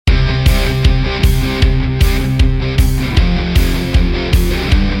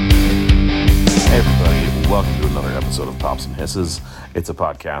Hisses. It's a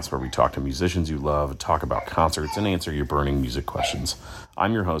podcast where we talk to musicians you love, talk about concerts, and answer your burning music questions.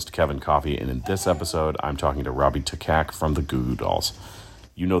 I'm your host, Kevin Coffey, and in this episode, I'm talking to Robbie Takach from the Goo Goo Dolls.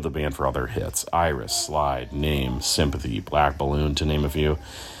 You know the band for all their hits: Iris, Slide, Name, Sympathy, Black Balloon, to name a few.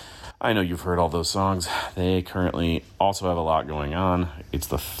 I know you've heard all those songs. They currently also have a lot going on. It's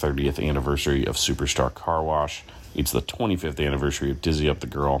the 30th anniversary of Superstar Car Wash. It's the 25th anniversary of Dizzy Up the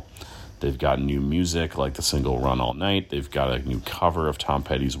Girl. They've got new music like the single Run All Night. They've got a new cover of Tom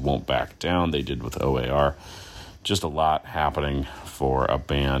Petty's Won't Back Down they did with OAR. Just a lot happening for a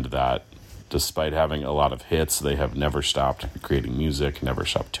band that, despite having a lot of hits, they have never stopped creating music, never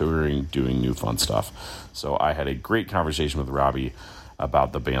stopped touring, doing new fun stuff. So I had a great conversation with Robbie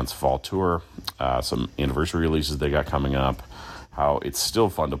about the band's fall tour, some anniversary releases they got coming up, how it's still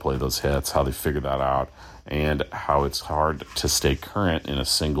fun to play those hits, how they figured that out, and how it's hard to stay current in a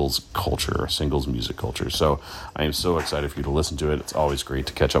singles culture, a singles music culture. So I am so excited for you to listen to it. It's always great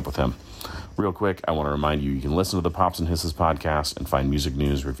to catch up with him. Real quick, I want to remind you can listen to the Pops and Hisses podcast and find music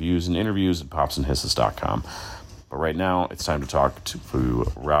news, reviews, and interviews at popsandhisses.com. But right now, it's time to talk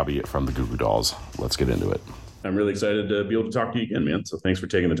to Robbie from the Goo Goo Dolls. Let's get into it. I'm really excited to be able to talk to you again, man. So thanks for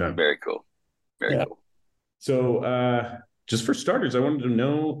taking the time. Very cool. Very cool. So just for starters, I wanted to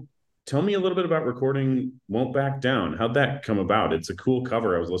know, tell me a little bit about recording Won't Back Down. How'd that come about? It's a cool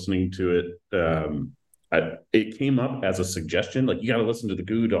cover. I was listening to it. It came up as a suggestion, like, you got to listen to the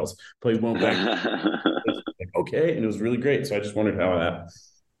Goo Goo Dolls play Won't Back Down. Like, okay. And it was really great. So I just wondered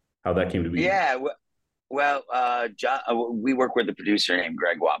how that came to be. Yeah. Well, John, we work with a producer named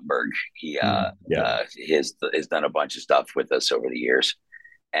Greg Wattenberg. He has done a bunch of stuff with us over the years,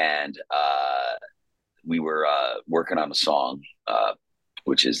 and we were working on a song,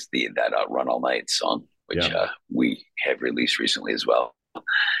 which is that Run All Night song, which we have released recently as well.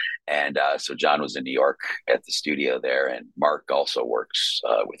 And so John was in New York at the studio there, and Mark also works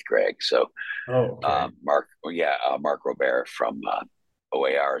with Greg. So Mark Robert from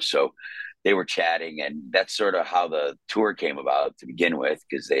OAR. So they were chatting, and that's sort of how the tour came about to begin with,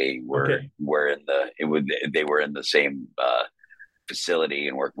 because they were in the same facility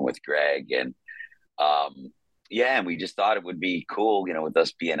and working with Greg, and and we just thought it would be cool, with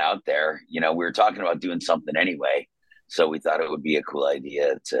us being out there. We were talking about doing something anyway, so we thought it would be a cool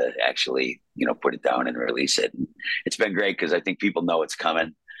idea to actually put it down and release it. And it's been great because I think people know it's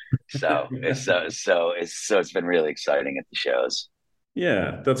coming, so it's been really exciting at the shows.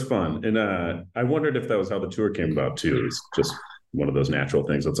 Yeah, that's fun. And I wondered if that was how the tour came about too. It's just one of those natural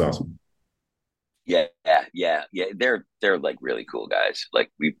things. That's awesome. Yeah. They're like really cool guys.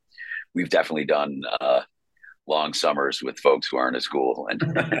 Like we've definitely done long summers with folks who aren't at school, and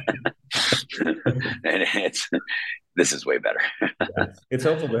and this is way better. Yeah. It's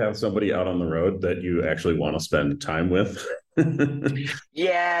helpful to have somebody out on the road that you actually want to spend time with.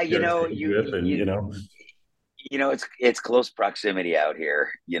 It's close proximity out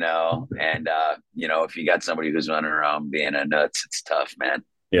here, and if you got somebody who's running around being a nuts, it's tough, man.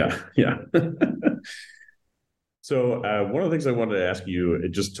 Yeah. So one of the things I wanted to ask you,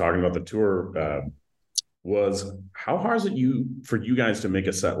 just talking about the tour, was how hard is it for you guys to make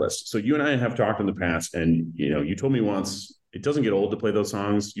a set list? So you and I have talked in the past, and you told me once, it doesn't get old to play those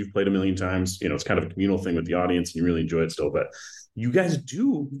songs. You've played a million times. It's kind of a communal thing with the audience, and you really enjoy it still. But you guys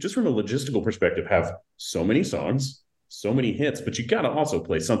do, just from a logistical perspective, have so many songs, so many hits, but you got to also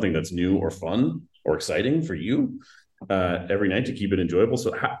play something that's new or fun or exciting for you every night to keep it enjoyable.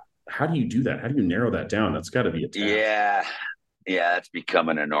 So how do you do that? How do you narrow that down? That's got to be a task. Yeah, it's become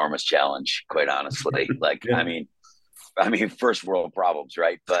an enormous challenge, quite honestly. Like, I mean, first world problems,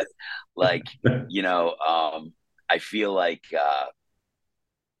 right? But like, I feel like,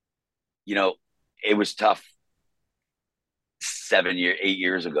 it was tough 8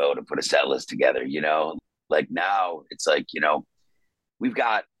 years ago to put a set list together, like now it's like, we've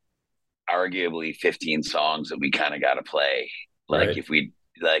got arguably 15 songs that we kind of got to play. Like right. if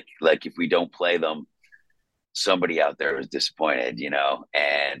we don't play them, somebody out there is disappointed,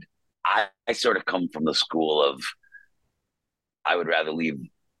 and I sort of come from the school of, I would rather leave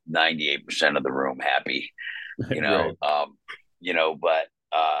 98% of the room happy, right. But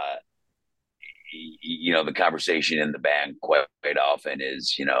the conversation in the band quite often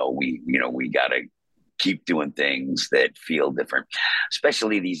is, we got to keep doing things that feel different,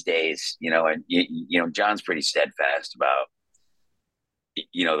 especially these days, and, John's pretty steadfast about,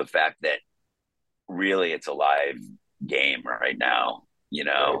 the fact that really it's a live game right now,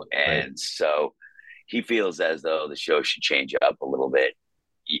 and so he feels as though the show should change up a little bit,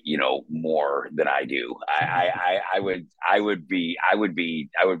 more than I do. I would be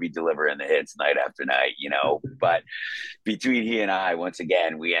delivering the hits night after night, but between he and I, once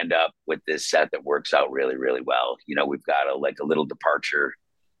again, we end up with this set that works out really, really well. We've got a little departure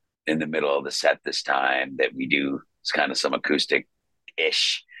in the middle of the set this time that we do. It's kind of some acoustic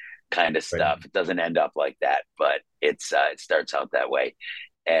ish kind of stuff. Right. It doesn't end up like that, but it starts out that way.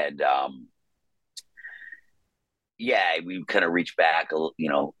 And yeah, we kind of reach back a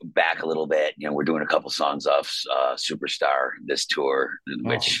little bit. We're doing a couple songs off Superstar this tour,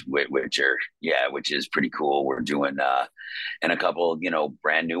 which is pretty cool. We're doing and a couple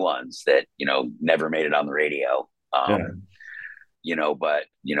brand new ones that never made it on the radio. But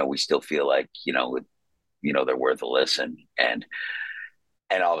we still feel like they're worth a listen, and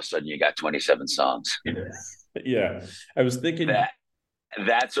all of a sudden you got 27 songs. Yeah, I was thinking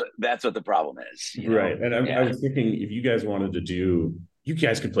that's what the problem is, right? And I was thinking, if you guys wanted to do, you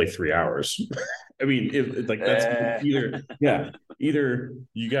guys could play 3 hours. I mean, that's either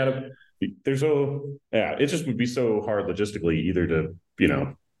you gotta. It just would be so hard logistically, either to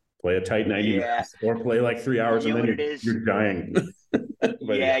play a tight 90 minutes or play like 3 hours and then you're dying.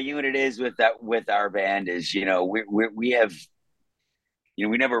 What it is with our band is we have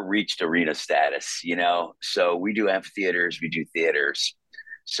we never reached arena status, so we do amphitheaters, we do theaters,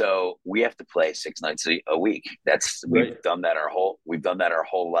 so we have to play 6 nights a week. We've done that our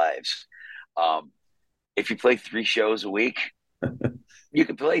whole lives. If you play 3 shows a week, you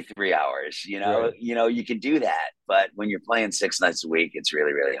can play 3 hours, you can do that. But when you're playing 6 nights a week, it's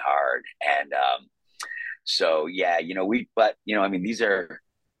really, really hard. And these are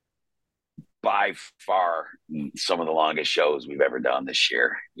by far some of the longest shows we've ever done this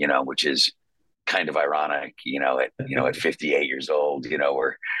year, which is kind of ironic, at 58 years old,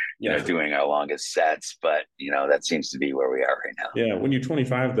 we're doing our longest sets, but that seems to be where we are right now. Yeah, when you're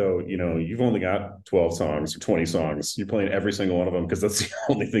 25 though, you've only got 12 songs or 20 songs. You're playing every single one of them because that's the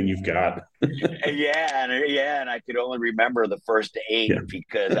only thing you've got. and I could only remember the first 8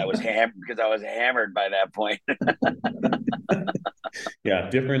 because I was hammered by that point. Yeah,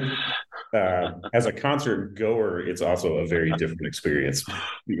 different. As a concert goer, it's also a very different experience.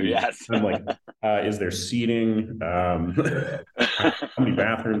 Yes. I'm like, is there seating? How many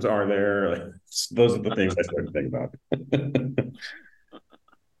bathrooms are there? Like, those are the things I start to think about.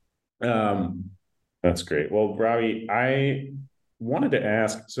 That's great. Well, Robbie, I wanted to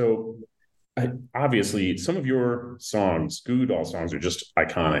ask, so obviously some of your songs, Goo Goo Dolls songs, are just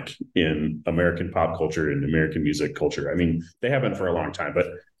iconic in American pop culture and American music culture. I mean, they have been for a long time, but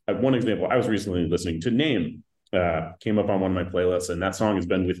one example, I was recently listening to Name, came up on one of my playlists, and that song has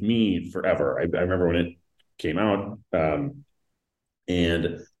been with me forever. I remember when it came out,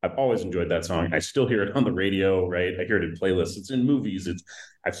 and I've always enjoyed that song. I still hear it on the radio, right? I hear it in playlists. It's in movies.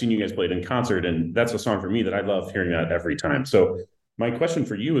 I've seen you guys play it in concert, and that's a song for me that I love hearing that every time. So my question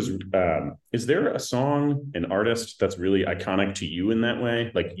for you is there a song, an artist that's really iconic to you in that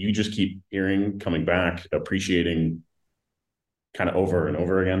way? Like you just keep hearing, coming back, appreciating kind of over and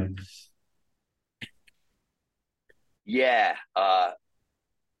over again? Yeah.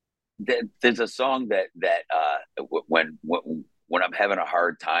 There's a song that when I'm having a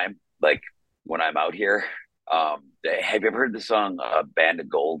hard time, like when I'm out here, have you ever heard the song Band of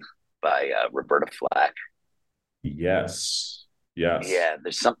Gold by Roberta Flack? Yes. Yeah,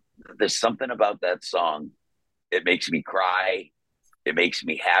 there's something about that song. It makes me cry. It makes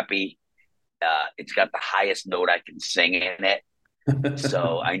me happy. It's got the highest note I can sing in it.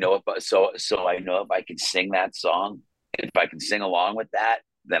 So I know if I can sing that song, if I can sing along with that,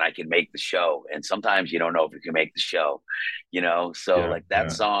 then I can make the show. And sometimes you don't know if you can make the show,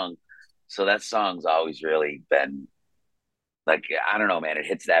 song. So that song's always really been like, I don't know, man, it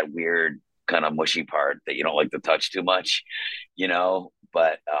hits that weird kind of mushy part that you don't like to touch too much,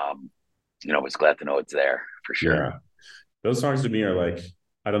 but it's glad to know it's there for sure. Yeah. Those songs to me are like,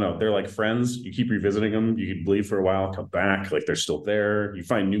 I don't know, they're like friends. You keep revisiting them. You could leave for a while, come back, like they're still there. You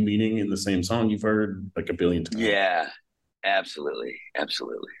find new meaning in the same song you've heard like a billion times. Yeah, absolutely.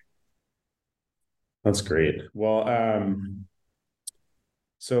 That's great. Well,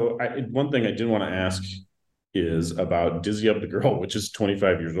 so one thing I did want to ask is about Dizzy Up the Girl, which is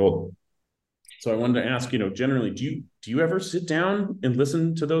 25 years old. So I wanted to ask, generally, do you ever sit down and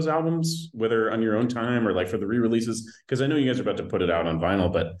listen to those albums, whether on your own time or like for the re-releases? Because I know you guys are about to put it out on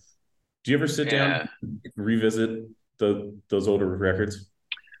vinyl, but do you ever sit down and revisit those older records?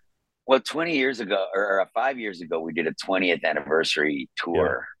 Well, 20 years ago or 5 years ago, we did a 20th anniversary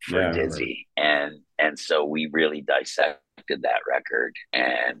tour for Dizzy. And so we really dissected that record.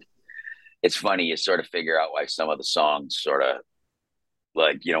 And it's funny, you sort of figure out why some of the songs sort of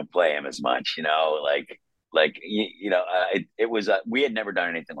like you don't play him as much, it was we had never done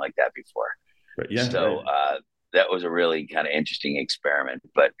anything like that before. But yeah, so that was a really kind of interesting experiment.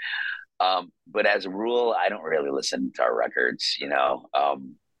 But as a rule, I don't really listen to our records.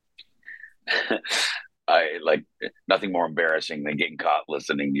 I like nothing more embarrassing than getting caught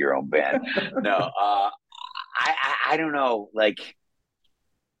listening to your own band. No, I don't know. Like,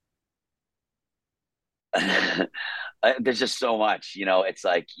 there's just so much. It's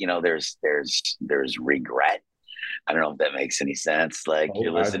like there's regret. I don't know if that makes any sense. Like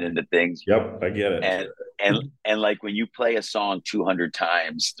you're listening to things. Yep, I get it. And like when you play a song 200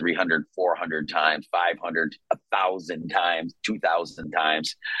 times, 300, 400 times, 500, 1,000 times, 2,000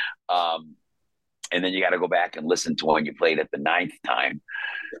 times, and then you got to go back and listen to one you played at the 9th time,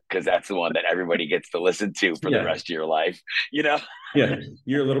 because that's the one that everybody gets to listen to for the rest of your life. Yeah,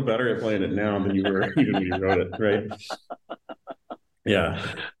 you're a little better at playing it now than you were even when you wrote it, right? Yeah,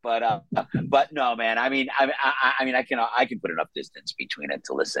 but no, man. I mean, I can put enough distance between it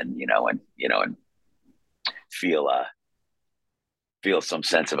to listen, and feel some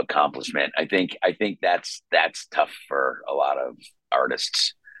sense of accomplishment. I think that's tough for a lot of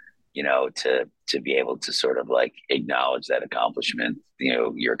artists, to be able to sort of like acknowledge that accomplishment,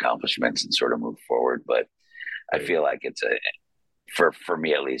 your accomplishments, and sort of move forward. But I feel like for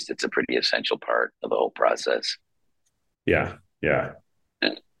me at least, it's a pretty essential part of the whole process. Yeah.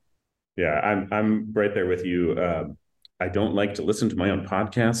 I'm right there with you. I don't like to listen to my own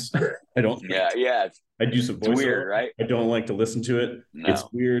podcasts. I don't. Yeah. I do some voiceover. It's weird, right? I don't like to listen to it. No. It's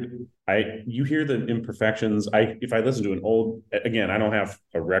weird. You hear the imperfections. If I listen to an old, again, I don't have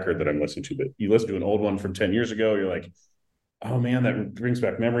a record that I'm listening to, but you listen to an old one from 10 years ago, you're like, oh man, that brings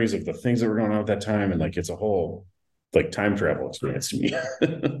back memories of the things that were going on at that time. And like, it's a whole like time travel experience to me.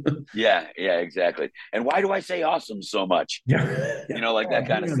 Yeah, exactly. And why do I say awesome so much? Yeah. Like that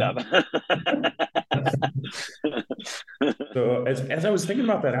kind of stuff. So as I was thinking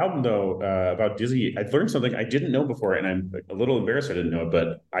about that album, though, about Dizzy, I learned something I didn't know before, and I'm a little embarrassed I didn't know it,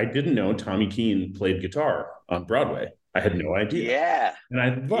 but I didn't know Tommy Keene played guitar on Broadway. I had no idea. Yeah. And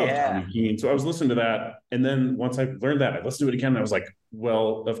I love Tommy Keene. So I was listening to that. And then once I learned that, I listened to it again, and I was like,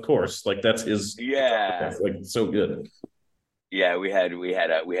 well, of course, like that's his. Yeah. Like so good. Yeah, we had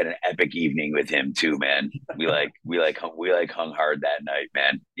an epic evening with him too, man. We hung hard that night,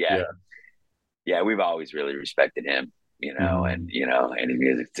 man. Yeah, we've always really respected him, and his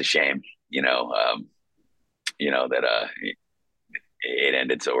music. It's a shame, that it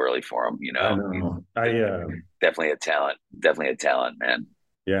ended so early for him. I know. Definitely a talent, man.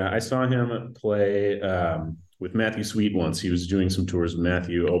 Yeah, I saw him play with Matthew Sweet once. He was doing some tours with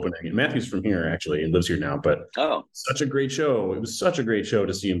Matthew opening, and Matthew's from here actually and lives here now. But such a great show! It was such a great show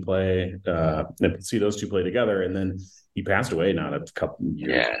to see him play, and see those two play together. And then he passed away not a couple of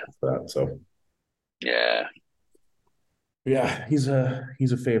years after that. So yeah, he's a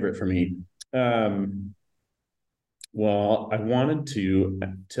favorite for me. Well, I wanted to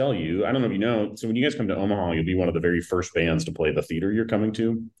tell you, I don't know if you know, so when you guys come to Omaha, you'll be one of the very first bands to play the theater you're coming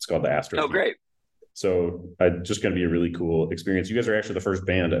to. It's called the Astro. Oh, great. So it's just going to be a really cool experience. You guys are actually the first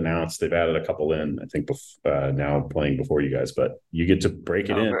band announced. They've added a couple in, I think, now playing before you guys, but you get to break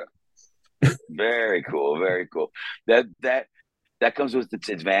it in. Very cool. Very cool. That comes with its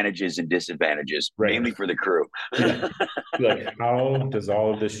advantages and disadvantages, mainly for the crew. Yeah. Like, how does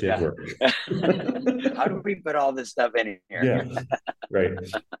all of this shit work? How do we put all this stuff in here? Yeah, right.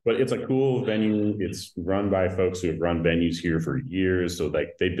 But it's a cool venue. It's run by folks who have run venues here for years. So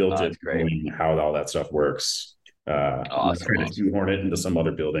like they built it knowing how all that stuff works. Awesome. Trying to shoehorn it into some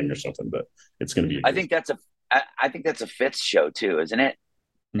other building or something, but it's going to be. I think that's a Fitz show too, isn't it?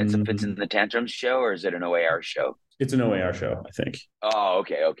 It's a Fitz and the Tantrums show, or is it an OAR show? It's an OAR show, I think. Oh,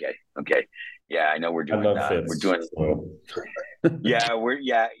 okay. Yeah, I know we're doing. We're doing.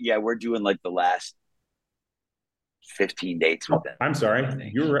 We're doing like the last 15 dates with them. I'm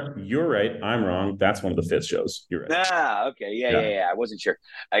sorry, you're right. I'm wrong. That's one of the Fitz shows. You're right. Okay. Yeah. I wasn't sure.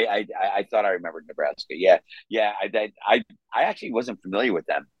 I thought I remembered Nebraska. Yeah. I actually wasn't familiar with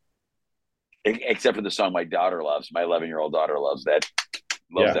them, except for the song my daughter loves. My 11-year-old daughter loves that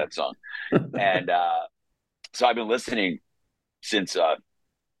song, and. So I've been listening since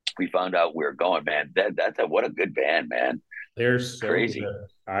we found out we were going, man. That's what a good band, man. They're so crazy. Good.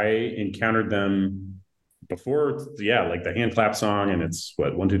 I encountered them before, like the hand clap song, and it's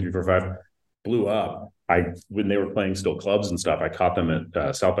what 1, 2, 3, 4, 5 blew up. When they were playing still clubs and stuff, I caught them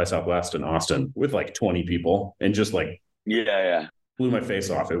at South by Southwest in Austin with like 20 people, and just like blew my face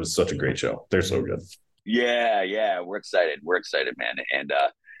off. It was such a great show. They're so good. Yeah, we're excited, man, and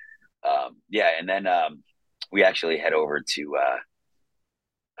and then we actually head over to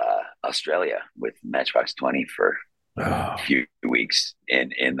Australia with Matchbox 20 for a few weeks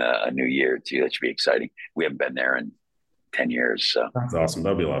in a new year too. That should be exciting. We haven't been there in 10 years. So that's awesome.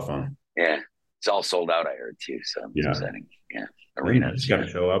 That'll be a lot of fun. Yeah. It's all sold out, I heard too. So it's exciting. Yeah. Arena. You just got to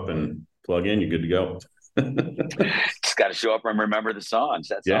show up and plug in. You're good to go. Just got to show up and remember the songs.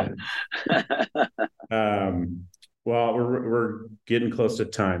 That's all. Well, we're getting close to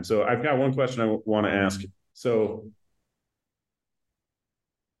time. So I've got one question I want to ask. So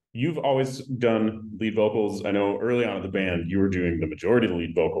you've always done lead vocals. I know early on in the band, you were doing the majority of the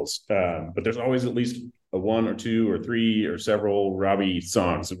lead vocals, but there's always at least a one or two or three or several Robbie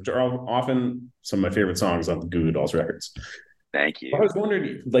songs, which are often some of my favorite songs on the Goo Goo Dolls records. Thank you. I was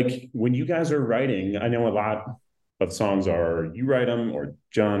wondering, like, when you guys are writing, I know a lot of songs are you write them or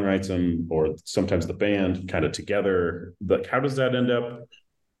John writes them or sometimes the band kind of together. Like, how does that end up?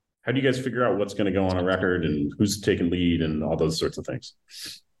 How do you guys figure out what's going to go on a record and who's taking lead and all those sorts of things?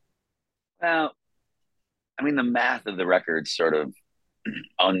 Well, I mean, the math of the record sort of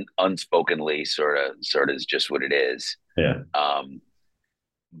unspokenly sort of is just what it is. Yeah.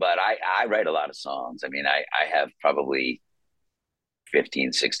 But I write a lot of songs. I mean, I have probably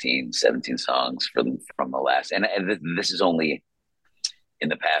 15, 16, 17 songs from the last, and this is only in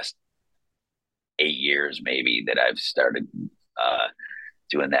the past 8 years maybe that I've started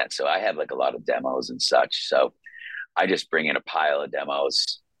doing that. So I have like a lot of demos and such. So I just bring in a pile of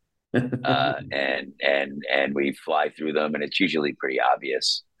demos and we fly through them, and it's usually pretty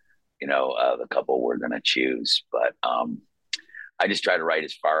obvious, the couple we're going to choose. But I just try to write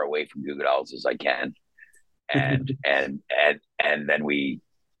as far away from Goo Goo Dolls as I can. And then we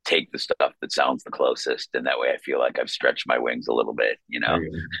take the stuff that sounds the closest, and that way I feel like I've stretched my wings a little bit,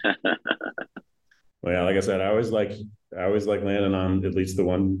 Well, yeah, like I said, I always like landing on at least the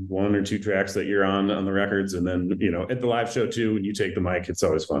one or two tracks that you're on the records, and then at the live show too, when you take the mic, it's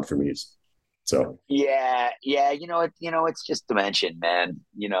always fun for me. So yeah, it's just dimension, man.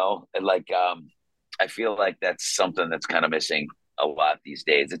 I feel like that's something that's kind of missing a lot these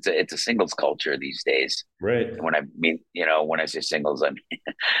days. It's a singles culture these days, right? And when I say singles, I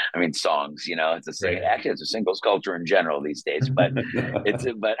mean songs. It's a singles culture in general these days. But I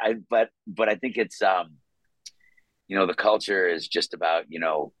think it's the culture is just about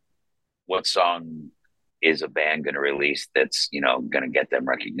what song is a band going to release that's going to get them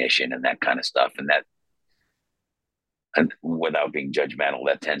recognition and that kind of stuff, and without being judgmental,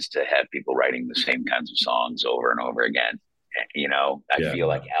 that tends to have people writing the same kinds of songs over and over again. I feel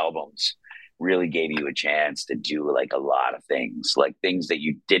like albums really gave you a chance to do like a lot of things, like things that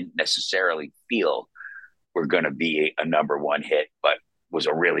you didn't necessarily feel were going to be a number one hit, but was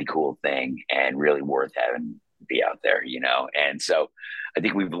a really cool thing and really worth having be out there, And so I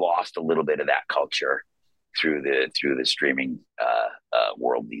think we've lost a little bit of that culture through the streaming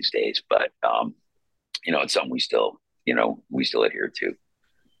world these days. But it's something we still adhere to.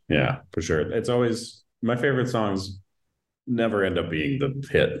 Yeah, for sure. It's always my favorite songs never end up being the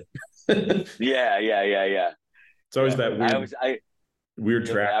hit. Yeah. It's always that weird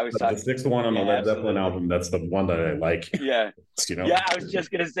track. The sixth one on the Led Zeppelin album, that's the one that I like. Yeah. Yeah, I was just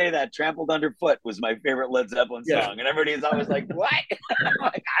going to say that. Trampled Underfoot was my favorite Led Zeppelin song. And everybody's always like, what? I'm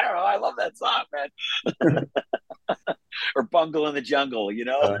like, I don't know. I love that song, man. Or Bungle in the Jungle,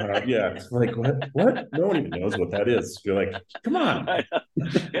 Yeah. It's like, what? No one even knows what that is. You're like, come on.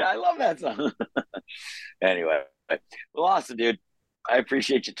 Yeah, I love that song. Anyway. Well, awesome, dude. I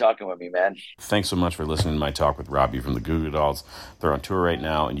appreciate you talking with me, man. Thanks so much for listening to my talk with Robbie from the Goo Goo Dolls. They're on tour right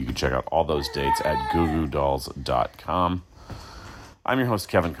now, and you can check out all those dates at googooDolls.com. I'm your host,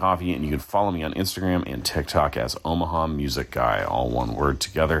 Kevin Coffey, and you can follow me on Instagram and TikTok as Omaha Music Guy, all one word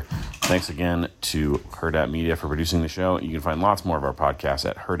together. Thanks again to Hurrdat Media for producing the show. You can find lots more of our podcasts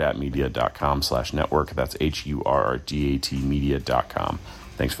at hurrdatmedia.com/network. That's HURRDAT media.com.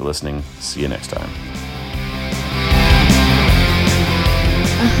 Thanks for listening. See you next time.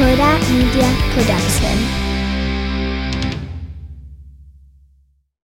 A Hurrdat Media Production.